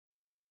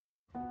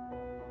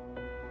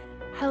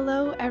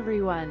Hello,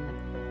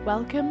 everyone.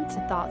 Welcome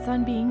to Thoughts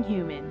on Being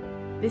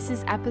Human. This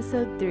is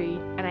episode 3,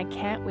 and I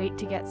can't wait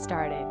to get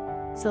started.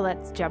 So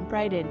let's jump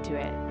right into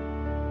it.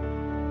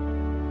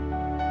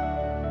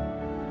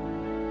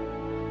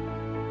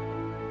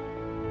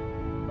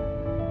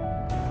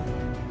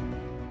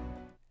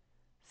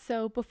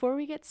 So before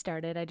we get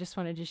started, I just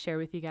wanted to share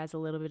with you guys a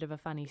little bit of a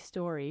funny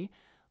story.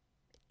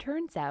 It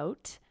turns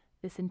out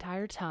this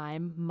entire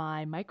time,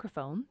 my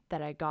microphone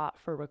that I got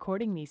for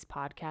recording these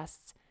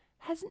podcasts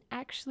hasn't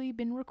actually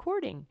been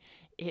recording.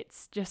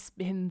 It's just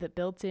been the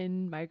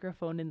built-in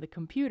microphone in the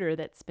computer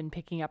that's been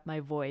picking up my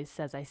voice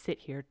as I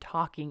sit here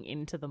talking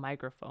into the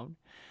microphone.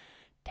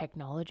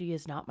 Technology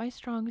is not my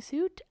strong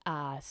suit,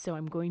 so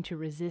I'm going to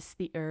resist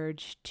the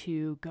urge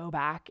to go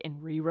back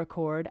and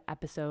re-record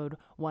episode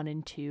 1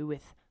 and 2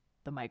 with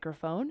the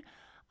microphone.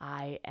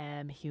 I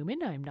am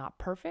human, I'm not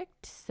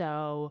perfect,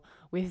 so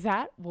with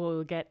that,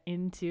 we'll get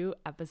into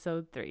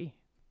episode 3.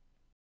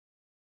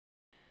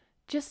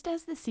 Just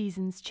as the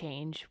seasons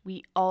change,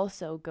 we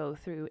also go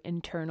through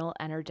internal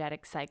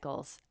energetic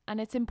cycles, and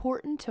it's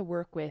important to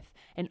work with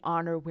and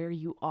honor where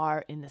you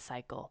are in the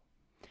cycle.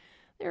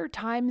 There are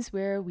times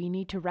where we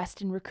need to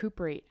rest and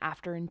recuperate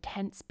after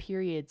intense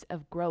periods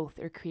of growth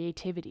or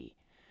creativity.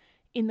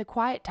 In the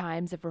quiet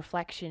times of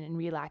reflection and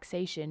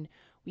relaxation,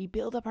 we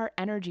build up our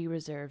energy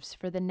reserves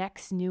for the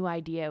next new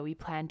idea we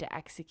plan to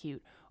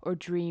execute or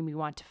dream we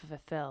want to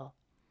fulfill.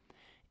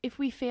 If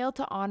we fail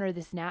to honor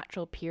this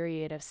natural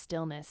period of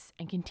stillness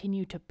and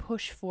continue to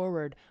push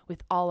forward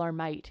with all our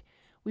might,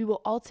 we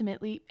will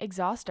ultimately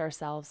exhaust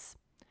ourselves.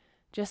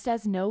 Just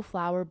as no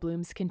flower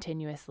blooms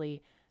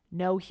continuously,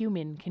 no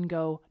human can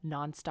go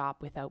nonstop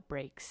without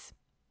breaks.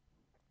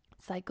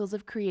 Cycles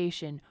of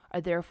creation are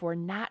therefore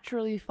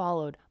naturally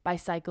followed by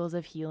cycles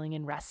of healing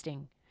and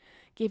resting.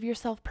 Give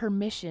yourself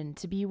permission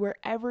to be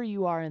wherever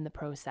you are in the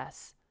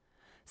process.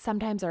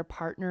 Sometimes our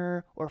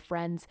partner or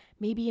friends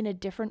may be in a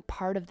different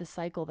part of the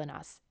cycle than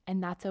us,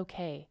 and that's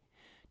okay.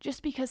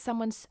 Just because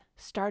someone's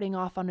starting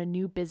off on a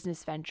new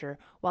business venture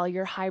while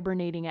you're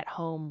hibernating at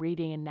home,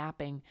 reading and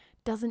napping,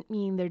 doesn't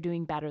mean they're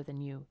doing better than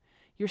you.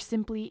 You're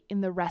simply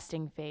in the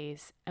resting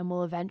phase and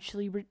will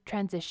eventually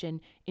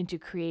transition into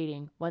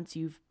creating once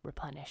you've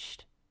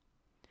replenished.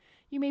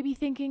 You may be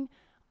thinking,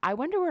 I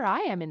wonder where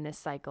I am in this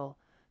cycle.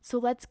 So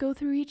let's go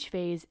through each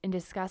phase and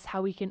discuss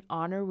how we can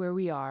honor where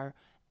we are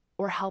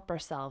or help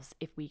ourselves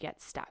if we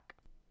get stuck.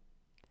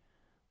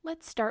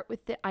 Let's start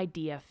with the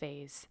idea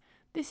phase.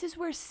 This is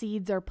where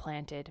seeds are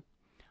planted.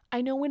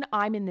 I know when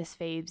I'm in this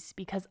phase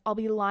because I'll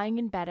be lying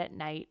in bed at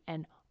night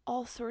and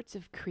all sorts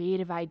of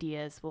creative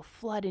ideas will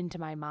flood into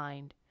my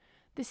mind.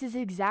 This is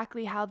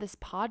exactly how this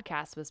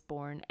podcast was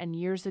born, and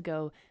years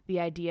ago,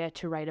 the idea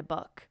to write a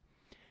book.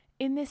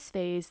 In this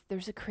phase,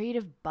 there's a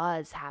creative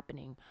buzz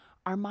happening.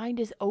 Our mind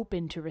is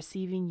open to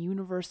receiving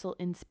universal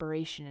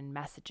inspiration and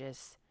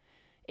messages.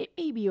 It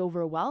may be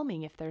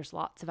overwhelming if there's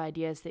lots of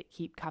ideas that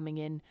keep coming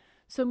in,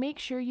 so make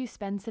sure you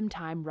spend some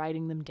time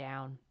writing them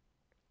down.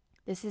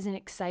 This is an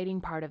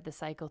exciting part of the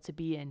cycle to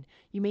be in.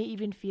 You may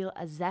even feel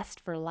a zest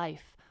for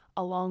life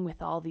along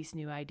with all these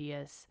new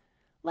ideas.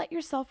 Let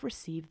yourself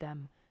receive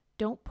them.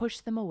 Don't push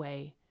them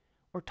away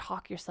or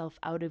talk yourself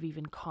out of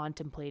even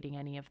contemplating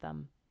any of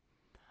them.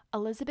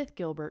 Elizabeth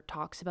Gilbert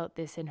talks about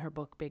this in her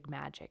book Big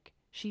Magic.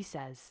 She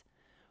says,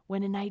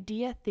 when an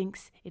idea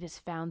thinks it has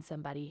found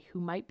somebody who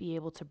might be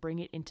able to bring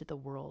it into the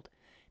world,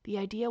 the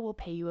idea will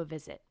pay you a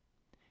visit.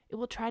 It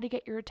will try to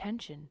get your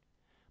attention.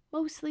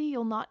 Mostly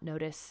you'll not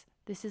notice.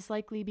 This is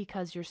likely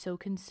because you're so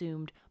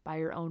consumed by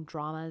your own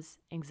dramas,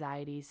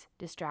 anxieties,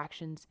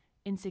 distractions,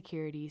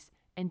 insecurities,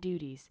 and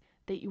duties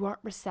that you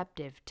aren't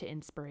receptive to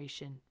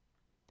inspiration.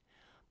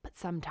 But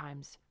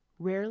sometimes,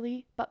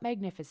 rarely but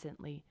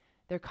magnificently,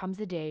 there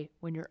comes a day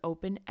when you're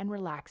open and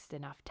relaxed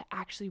enough to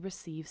actually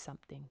receive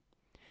something.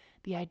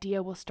 The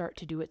idea will start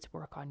to do its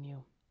work on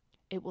you.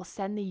 It will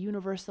send the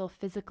universal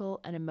physical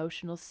and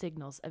emotional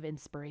signals of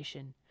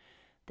inspiration.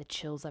 The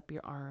chills up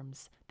your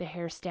arms, the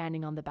hair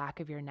standing on the back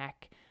of your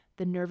neck,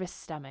 the nervous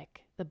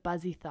stomach, the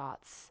buzzy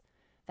thoughts,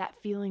 that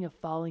feeling of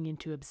falling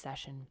into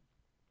obsession.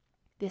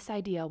 This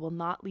idea will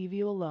not leave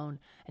you alone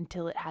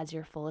until it has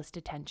your fullest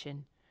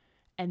attention.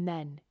 And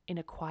then, in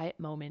a quiet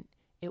moment,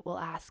 it will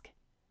ask,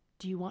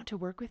 do you want to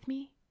work with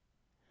me?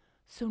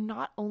 So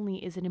not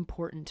only is it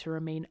important to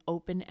remain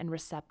open and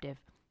receptive,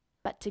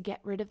 but to get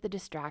rid of the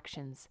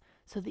distractions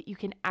so that you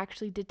can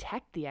actually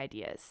detect the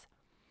ideas.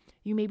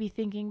 You may be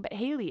thinking, but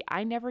Haley,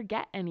 I never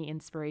get any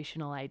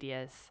inspirational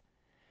ideas.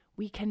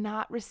 We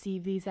cannot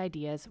receive these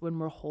ideas when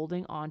we're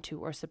holding on to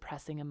or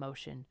suppressing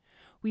emotion.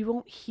 We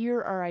won't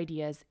hear our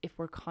ideas if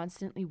we're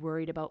constantly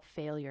worried about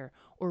failure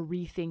or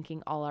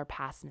rethinking all our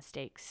past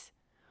mistakes.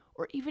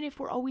 Or even if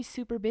we're always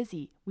super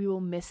busy, we will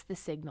miss the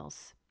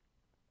signals.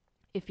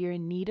 If you're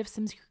in need of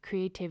some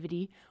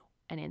creativity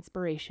and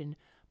inspiration,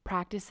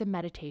 practice some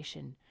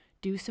meditation,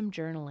 do some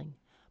journaling,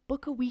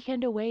 book a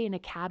weekend away in a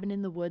cabin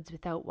in the woods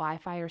without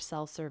Wi-Fi or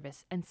cell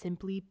service, and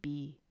simply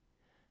be.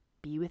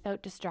 Be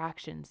without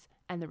distractions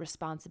and the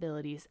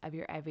responsibilities of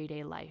your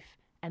everyday life,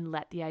 and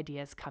let the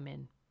ideas come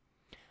in.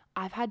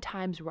 I've had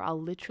times where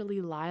I'll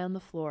literally lie on the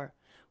floor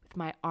with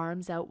my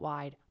arms out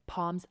wide,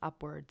 palms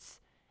upwards,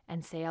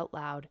 and say out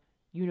loud,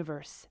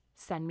 "Universe,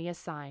 send me a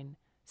sign,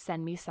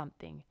 send me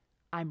something.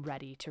 I'm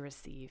ready to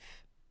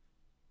receive."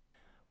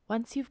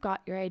 Once you've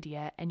got your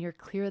idea and you're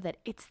clear that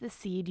it's the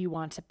seed you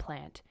want to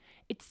plant,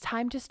 it's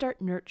time to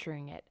start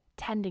nurturing it,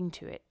 tending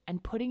to it,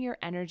 and putting your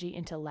energy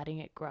into letting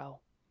it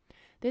grow.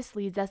 This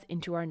leads us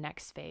into our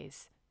next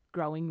phase,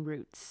 growing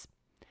roots.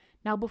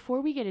 Now, before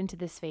we get into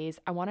this phase,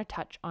 I want to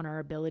touch on our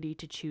ability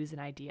to choose an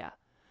idea.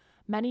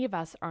 Many of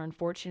us are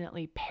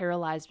unfortunately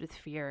paralyzed with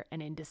fear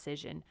and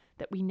indecision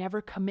that we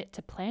never commit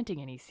to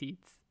planting any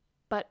seeds.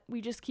 But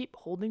we just keep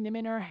holding them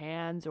in our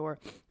hands, or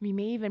we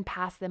may even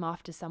pass them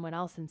off to someone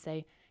else and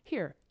say,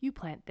 "Here, you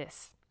plant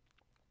this."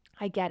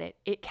 I get it.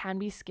 It can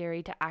be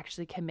scary to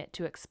actually commit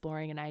to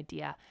exploring an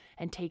idea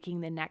and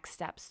taking the next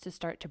steps to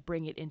start to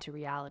bring it into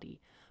reality.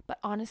 But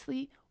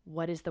honestly,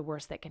 what is the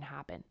worst that can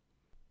happen?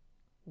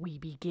 We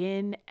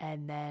begin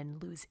and then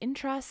lose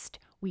interest.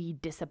 We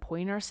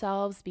disappoint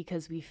ourselves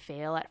because we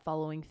fail at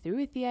following through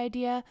with the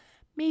idea.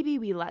 Maybe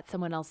we let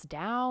someone else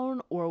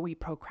down, or we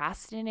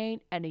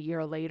procrastinate and a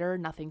year later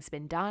nothing's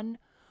been done.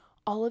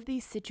 All of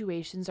these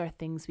situations are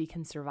things we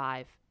can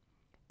survive.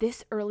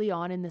 This early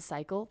on in the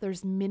cycle,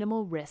 there's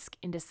minimal risk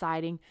in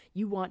deciding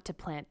you want to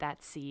plant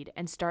that seed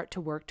and start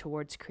to work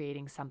towards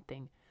creating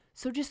something.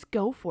 So just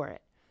go for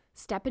it.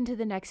 Step into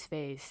the next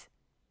phase.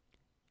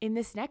 In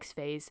this next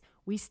phase,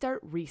 we start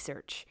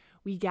research.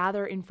 We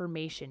gather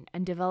information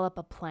and develop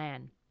a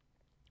plan.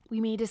 We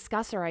may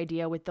discuss our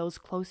idea with those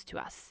close to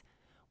us.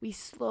 We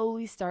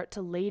slowly start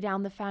to lay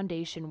down the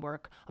foundation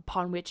work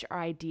upon which our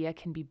idea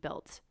can be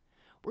built.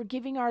 We're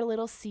giving our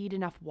little seed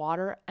enough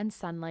water and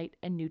sunlight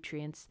and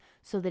nutrients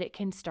so that it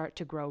can start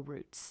to grow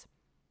roots.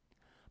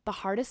 The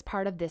hardest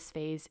part of this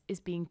phase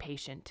is being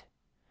patient.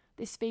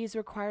 This phase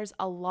requires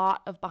a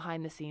lot of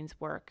behind-the-scenes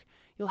work.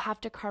 You'll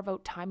have to carve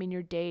out time in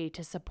your day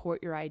to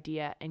support your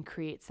idea and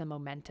create some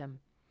momentum.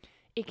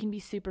 It can be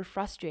super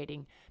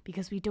frustrating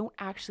because we don't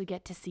actually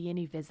get to see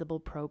any visible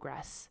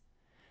progress.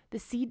 The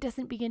seed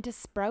doesn't begin to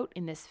sprout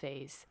in this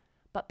phase,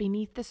 but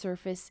beneath the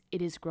surface,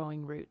 it is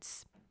growing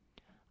roots.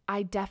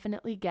 I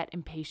definitely get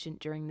impatient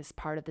during this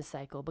part of the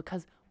cycle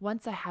because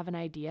once I have an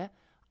idea,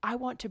 I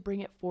want to bring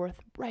it forth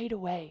right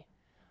away.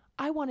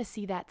 I want to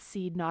see that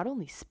seed not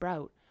only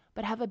sprout,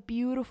 but have a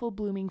beautiful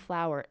blooming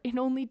flower in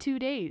only 2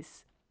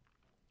 days.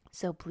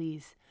 So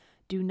please,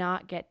 do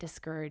not get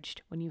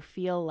discouraged when you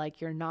feel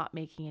like you're not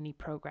making any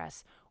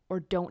progress or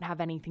don't have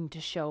anything to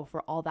show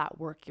for all that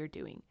work you're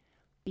doing.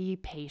 Be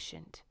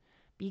patient.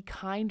 Be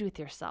kind with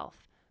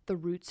yourself. The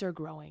roots are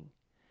growing.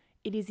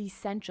 It is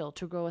essential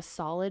to grow a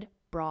solid,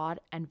 broad,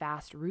 and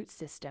vast root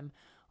system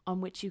on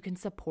which you can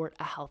support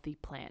a healthy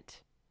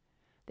plant.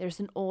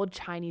 There's an old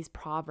Chinese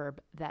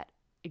proverb that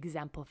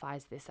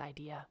exemplifies this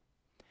idea.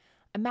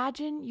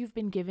 Imagine you've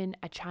been given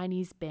a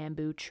Chinese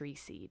bamboo tree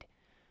seed.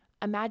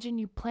 Imagine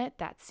you plant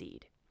that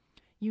seed.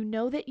 You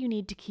know that you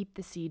need to keep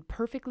the seed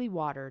perfectly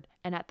watered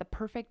and at the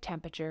perfect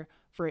temperature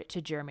for it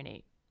to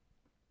germinate.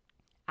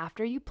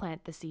 After you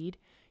plant the seed,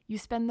 you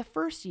spend the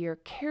first year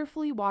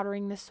carefully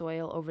watering the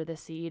soil over the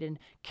seed and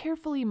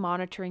carefully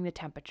monitoring the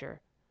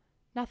temperature.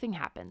 Nothing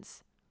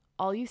happens.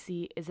 All you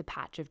see is a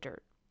patch of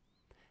dirt.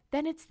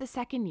 Then it's the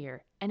second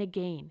year, and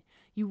again,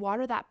 you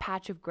water that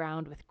patch of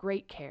ground with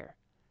great care.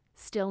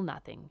 Still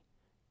nothing,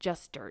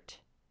 just dirt.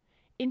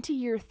 Into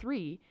year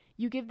 3,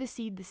 you give the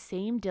seed the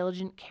same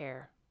diligent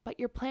care, but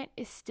your plant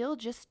is still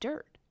just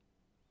dirt.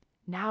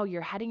 Now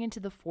you're heading into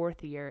the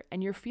 4th year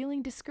and you're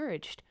feeling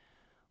discouraged.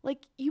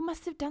 Like you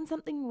must have done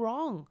something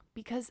wrong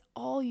because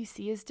all you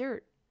see is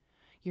dirt.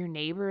 Your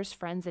neighbors,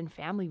 friends, and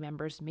family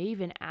members may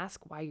even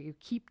ask why you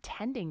keep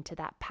tending to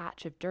that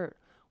patch of dirt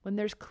when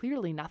there's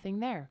clearly nothing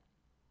there.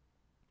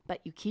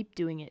 But you keep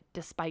doing it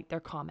despite their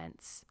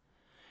comments.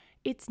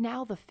 It's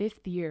now the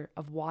 5th year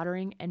of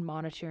watering and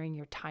monitoring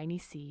your tiny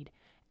seed,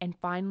 and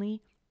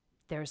finally,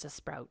 there's a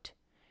sprout.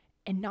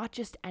 And not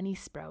just any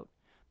sprout.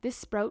 This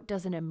sprout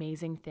does an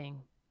amazing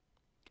thing.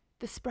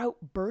 The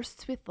sprout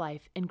bursts with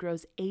life and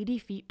grows 80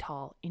 feet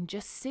tall in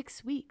just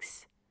 6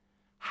 weeks.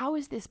 How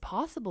is this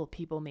possible,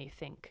 people may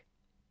think?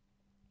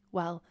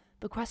 Well,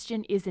 the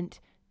question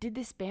isn't, did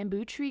this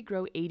bamboo tree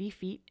grow 80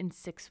 feet in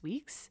 6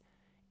 weeks?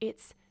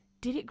 It's,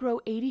 did it grow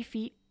 80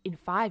 feet in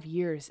 5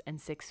 years and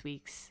 6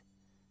 weeks?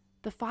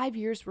 The 5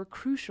 years were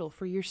crucial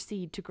for your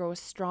seed to grow a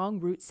strong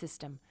root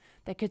system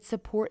that could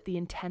support the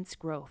intense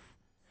growth.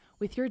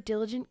 With your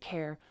diligent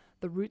care,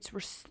 the roots were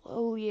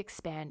slowly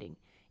expanding,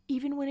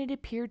 even when it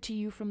appeared to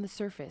you from the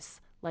surface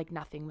like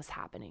nothing was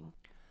happening.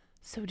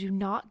 So do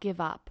not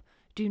give up.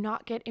 Do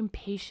not get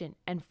impatient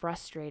and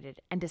frustrated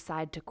and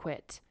decide to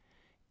quit.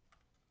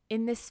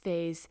 In this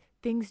phase,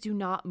 things do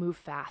not move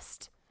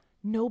fast.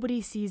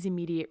 Nobody sees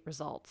immediate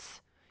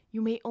results.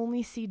 You may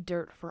only see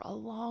dirt for a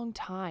long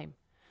time.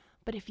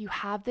 But if you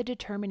have the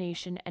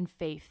determination and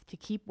faith to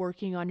keep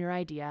working on your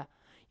idea,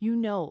 you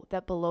know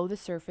that below the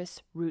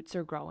surface, roots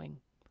are growing.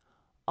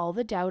 All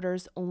the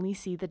doubters only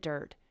see the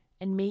dirt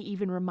and may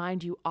even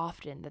remind you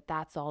often that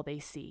that's all they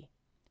see.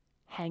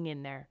 Hang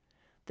in there.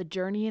 The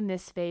journey in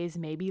this phase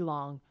may be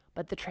long,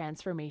 but the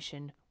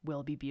transformation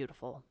will be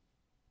beautiful.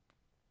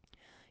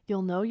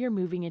 You'll know you're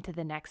moving into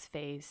the next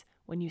phase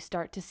when you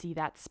start to see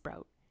that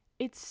sprout.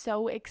 It's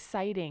so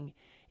exciting.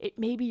 It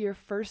may be your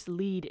first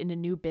lead in a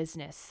new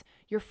business,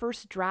 your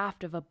first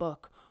draft of a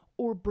book,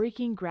 or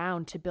breaking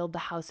ground to build the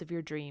house of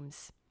your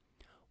dreams.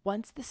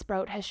 Once the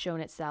sprout has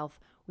shown itself,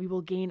 we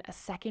will gain a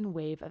second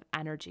wave of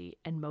energy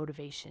and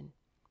motivation.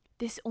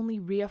 This only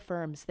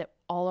reaffirms that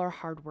all our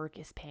hard work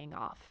is paying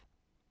off.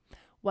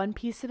 One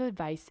piece of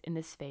advice in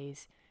this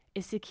phase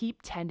is to keep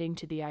tending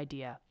to the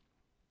idea.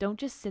 Don't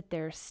just sit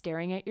there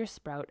staring at your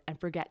sprout and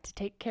forget to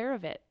take care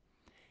of it.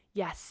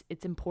 Yes,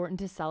 it's important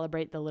to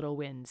celebrate the little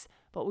wins,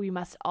 but we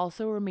must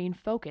also remain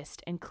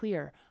focused and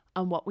clear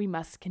on what we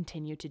must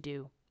continue to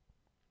do.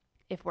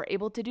 If we're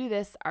able to do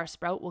this, our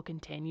sprout will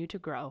continue to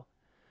grow.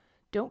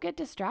 Don't get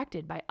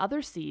distracted by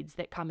other seeds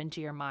that come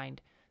into your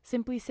mind.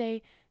 Simply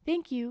say,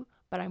 "Thank you,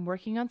 but I'm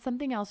working on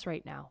something else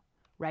right now."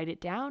 Write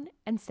it down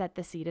and set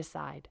the seed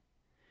aside.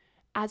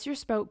 As your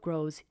sprout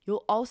grows,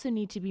 you'll also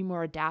need to be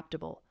more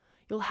adaptable.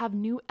 You'll have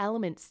new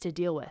elements to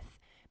deal with,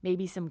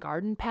 maybe some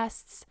garden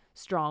pests,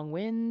 strong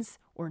winds,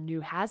 or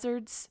new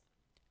hazards.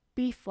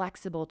 Be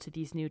flexible to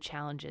these new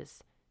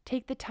challenges.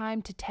 Take the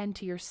time to tend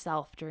to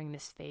yourself during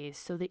this phase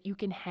so that you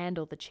can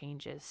handle the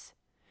changes.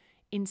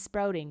 In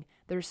sprouting,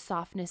 there's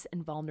softness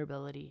and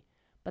vulnerability,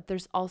 but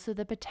there's also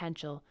the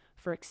potential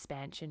for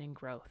expansion and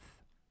growth.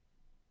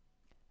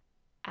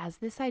 As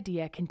this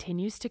idea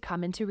continues to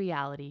come into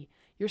reality,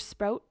 your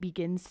sprout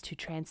begins to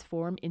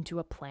transform into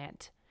a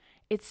plant.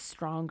 It's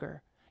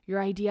stronger.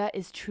 Your idea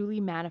is truly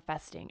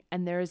manifesting,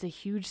 and there is a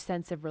huge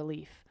sense of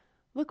relief.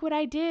 Look what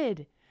I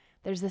did!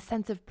 There's a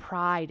sense of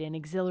pride and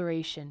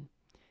exhilaration.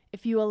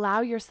 If you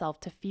allow yourself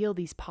to feel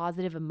these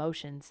positive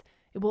emotions,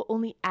 it will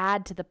only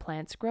add to the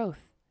plant's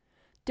growth.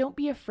 Don't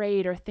be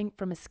afraid or think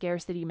from a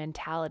scarcity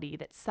mentality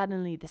that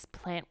suddenly this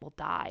plant will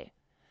die.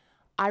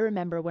 I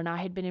remember when I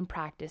had been in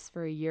practice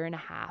for 1.5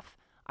 years,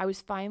 I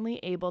was finally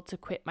able to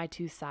quit my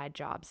 2 side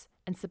jobs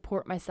and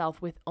support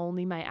myself with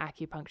only my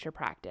acupuncture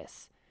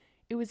practice.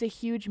 It was a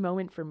huge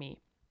moment for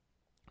me.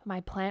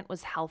 My plant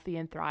was healthy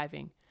and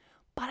thriving,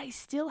 but I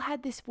still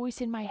had this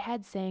voice in my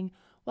head saying,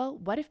 well,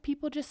 what if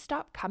people just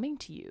stop coming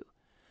to you?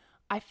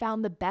 I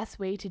found the best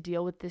way to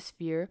deal with this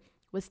fear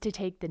was to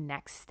take the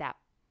next step.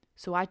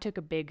 So I took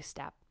a big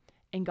step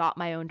and got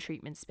my own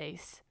treatment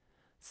space.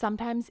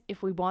 Sometimes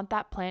if we want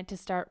that plant to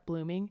start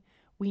blooming,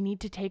 we need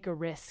to take a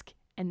risk,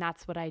 and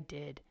that's what I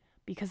did,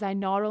 because I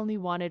not only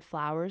wanted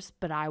flowers,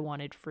 but I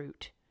wanted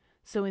fruit.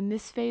 So in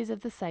this phase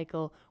of the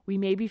cycle, we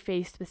may be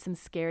faced with some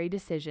scary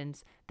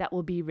decisions that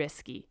will be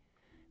risky.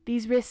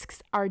 These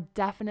risks are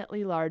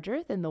definitely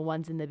larger than the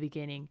ones in the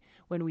beginning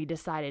when we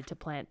decided to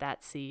plant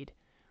that seed.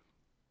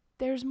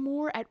 There's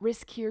more at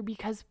risk here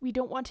because we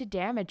don't want to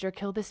damage or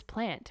kill this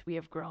plant we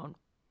have grown.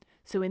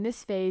 So in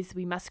this phase,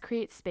 we must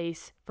create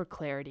space for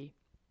clarity.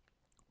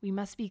 We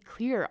must be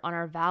clear on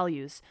our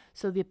values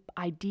so the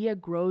idea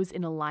grows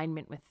in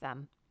alignment with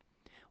them.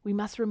 We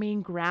must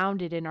remain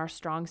grounded in our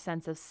strong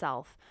sense of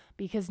self,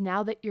 because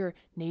now that your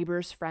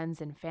neighbors,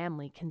 friends, and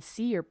family can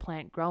see your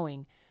plant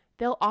growing,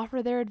 they'll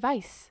offer their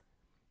advice.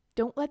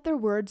 Don't let their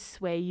words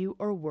sway you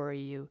or worry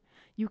you.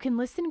 You can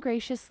listen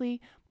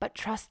graciously, but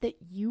trust that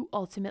you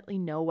ultimately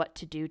know what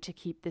to do to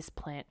keep this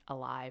plant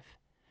alive.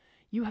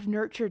 You have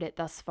nurtured it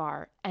thus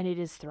far, and it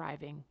is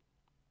thriving.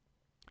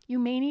 You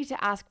may need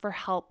to ask for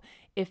help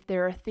if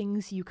there are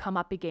things you come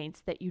up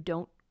against that you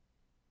don't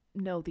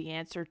know the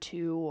answer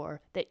to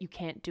or that you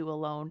can't do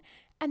alone,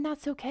 and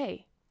that's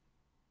okay.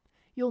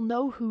 You'll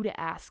know who to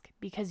ask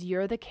because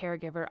you're the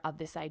caregiver of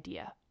this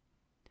idea.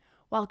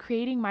 While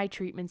creating my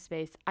treatment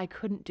space, I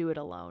couldn't do it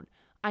alone.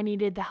 I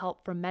needed the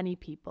help from many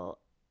people,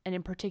 and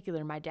in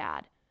particular my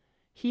dad.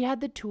 He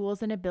had the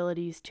tools and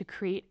abilities to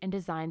create and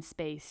design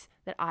space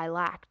that I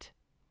lacked.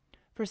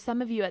 For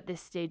some of you at this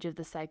stage of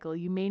the cycle,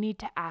 you may need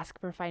to ask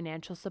for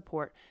financial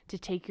support to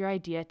take your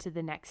idea to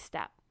the next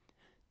step.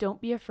 Don't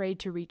be afraid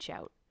to reach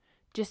out.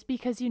 Just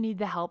because you need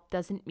the help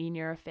doesn't mean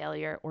you're a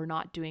failure or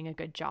not doing a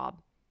good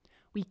job.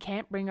 We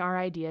can't bring our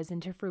ideas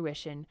into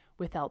fruition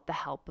without the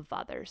help of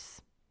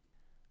others.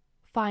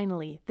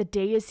 Finally, the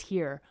day is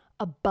here.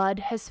 A bud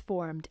has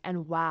formed,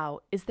 and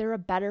wow, is there a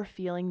better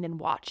feeling than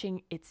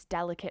watching its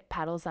delicate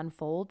petals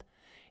unfold?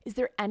 Is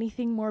there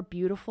anything more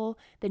beautiful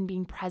than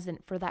being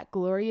present for that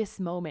glorious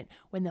moment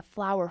when the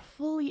flower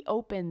fully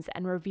opens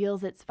and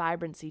reveals its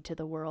vibrancy to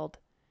the world?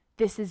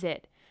 This is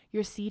it.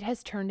 Your seed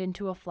has turned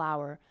into a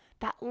flower.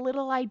 That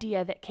little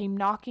idea that came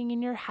knocking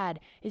in your head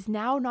is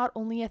now not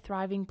only a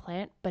thriving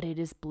plant, but it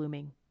is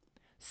blooming.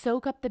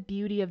 Soak up the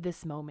beauty of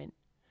this moment.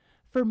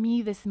 For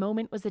me, this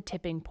moment was a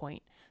tipping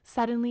point.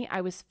 Suddenly,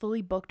 I was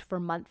fully booked for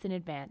months in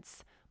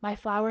advance. My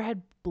flower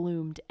had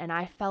bloomed, and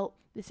I felt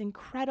this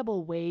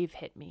incredible wave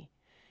hit me.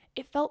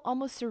 It felt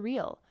almost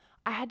surreal.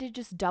 I had to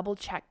just double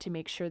check to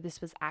make sure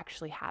this was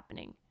actually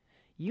happening.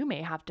 You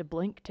may have to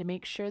blink to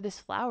make sure this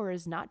flower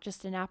is not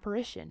just an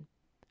apparition.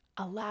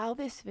 Allow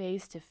this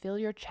phase to fill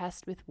your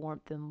chest with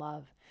warmth and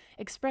love.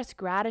 Express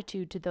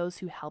gratitude to those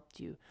who helped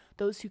you,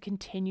 those who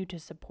continue to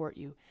support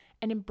you,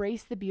 and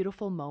embrace the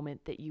beautiful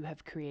moment that you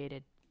have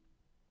created.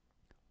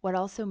 What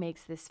also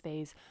makes this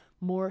phase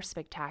more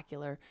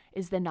spectacular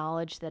is the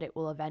knowledge that it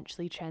will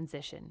eventually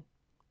transition.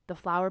 The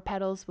flower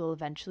petals will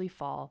eventually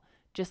fall,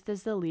 just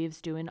as the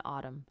leaves do in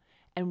autumn,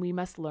 and we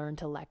must learn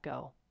to let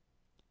go.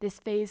 This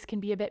phase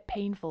can be a bit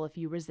painful if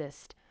you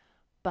resist,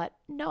 but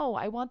no,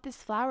 I want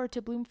this flower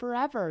to bloom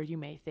forever, you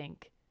may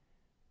think.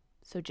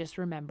 So just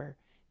remember,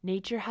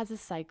 nature has a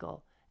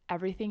cycle.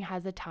 Everything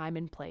has a time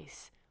and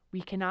place.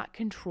 We cannot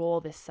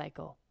control this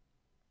cycle.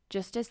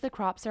 Just as the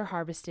crops are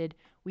harvested,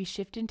 we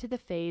shift into the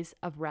phase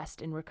of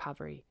rest and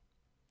recovery.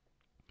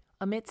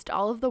 Amidst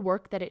all of the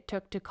work that it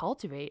took to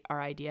cultivate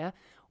our idea,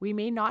 we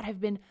may not have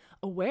been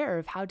aware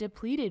of how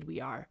depleted we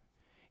are.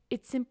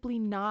 It's simply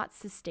not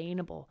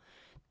sustainable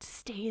to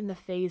stay in the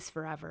phase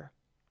forever.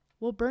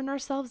 We'll burn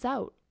ourselves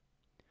out.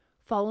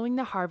 Following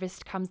the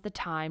harvest comes the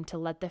time to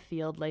let the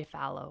field lay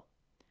fallow.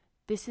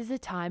 This is a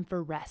time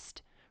for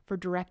rest, for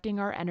directing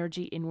our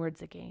energy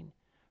inwards again,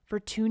 for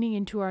tuning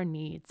into our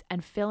needs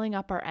and filling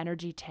up our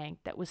energy tank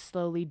that was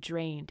slowly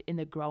drained in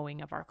the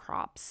growing of our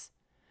crops.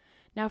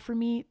 Now for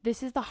me,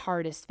 this is the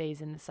hardest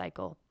phase in the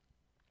cycle.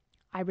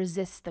 I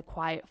resist the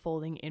quiet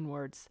folding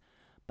inwards,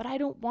 but I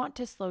don't want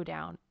to slow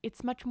down.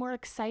 It's much more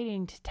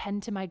exciting to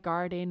tend to my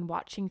garden,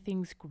 watching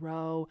things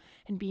grow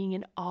and being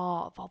in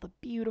awe of all the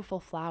beautiful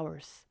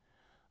flowers.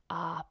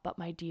 Ah, but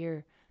my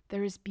dear,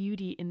 there is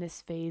beauty in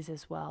this phase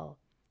as well.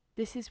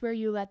 This is where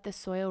you let the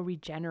soil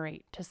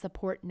regenerate to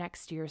support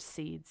next year's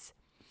seeds.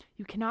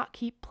 You cannot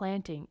keep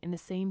planting in the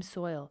same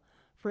soil,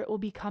 for it will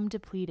become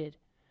depleted,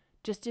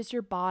 just as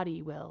your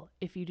body will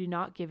if you do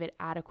not give it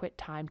adequate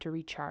time to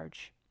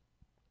recharge.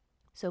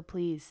 So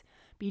please,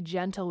 be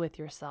gentle with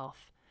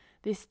yourself.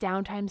 This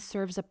downtime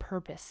serves a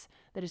purpose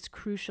that is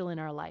crucial in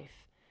our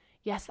life.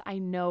 Yes, I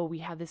know we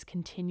have this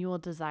continual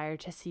desire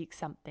to seek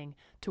something,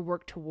 to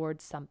work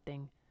towards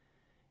something.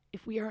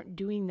 If we aren't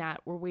doing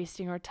that, we're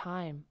wasting our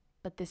time,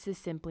 but this is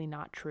simply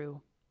not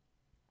true.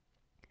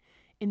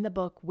 In the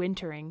book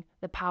Wintering,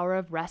 The Power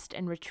of Rest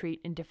and Retreat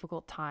in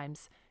Difficult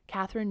Times,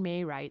 Catherine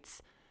May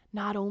writes,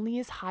 "Not only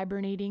is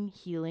hibernating,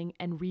 healing,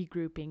 and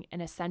regrouping an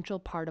essential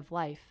part of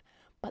life,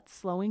 but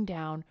slowing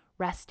down,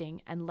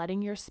 resting, and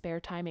letting your spare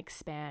time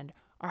expand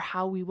are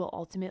how we will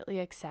ultimately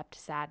accept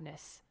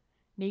sadness.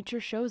 Nature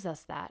shows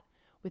us that.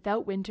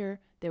 Without winter,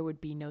 there would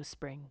be no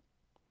spring."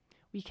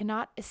 We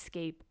cannot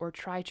escape or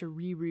try to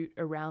reroute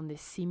around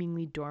this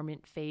seemingly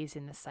dormant phase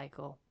in the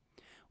cycle.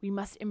 We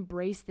must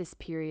embrace this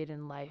period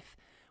in life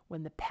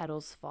when the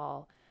petals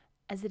fall,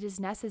 as it is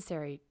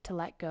necessary to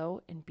let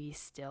go and be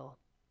still.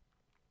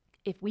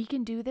 If we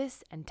can do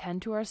this and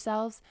tend to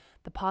ourselves,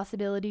 the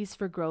possibilities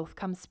for growth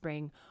come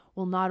spring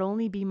will not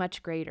only be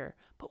much greater,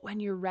 but when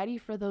you're ready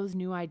for those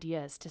new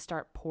ideas to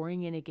start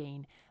pouring in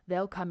again,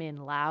 they'll come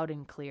in loud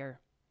and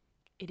clear.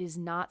 It is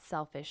not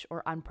selfish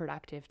or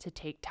unproductive to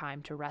take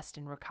time to rest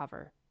and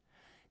recover.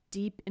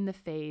 Deep in the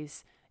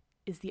phase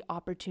is the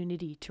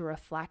opportunity to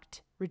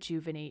reflect,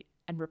 rejuvenate,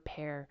 and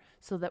repair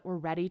so that we're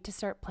ready to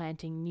start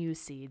planting new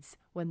seeds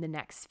when the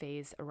next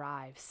phase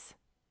arrives.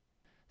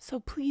 So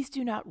please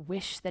do not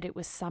wish that it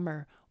was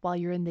summer while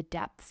you're in the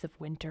depths of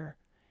winter.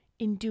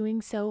 In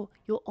doing so,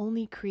 you'll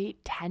only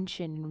create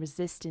tension and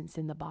resistance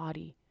in the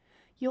body.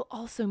 You'll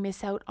also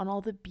miss out on all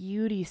the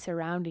beauty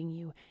surrounding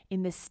you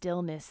in the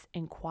stillness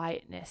and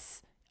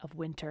quietness of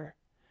winter.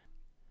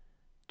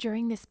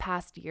 During this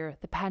past year,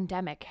 the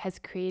pandemic has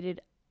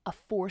created a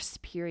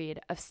forced period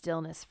of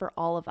stillness for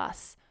all of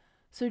us.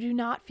 So do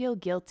not feel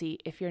guilty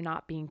if you're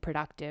not being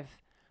productive.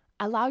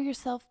 Allow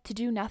yourself to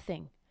do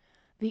nothing.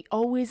 The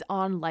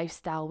always-on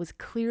lifestyle was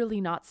clearly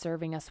not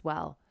serving us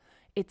well.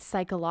 It's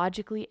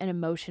psychologically and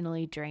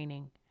emotionally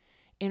draining.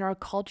 In our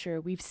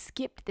culture, we've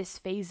skipped this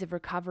phase of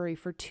recovery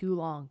for too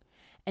long,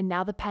 and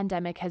now the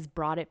pandemic has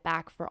brought it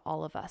back for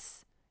all of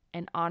us.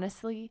 And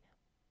honestly,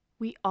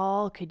 we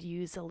all could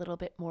use a little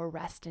bit more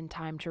rest and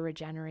time to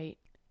regenerate.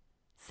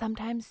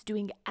 Sometimes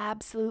doing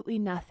absolutely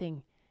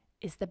nothing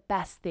is the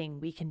best thing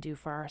we can do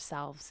for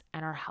ourselves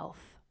and our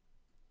health.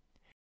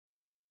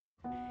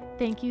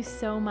 Thank you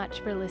so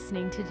much for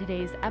listening to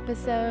today's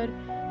episode.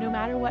 No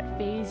matter what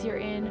phase you're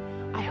in,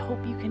 I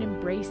hope you can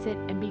embrace it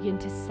and begin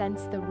to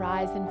sense the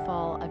rise and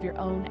fall of your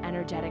own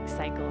energetic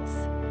cycles.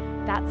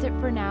 That's it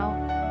for now.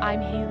 I'm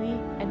Haley,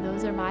 and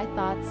those are my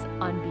thoughts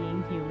on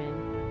being human.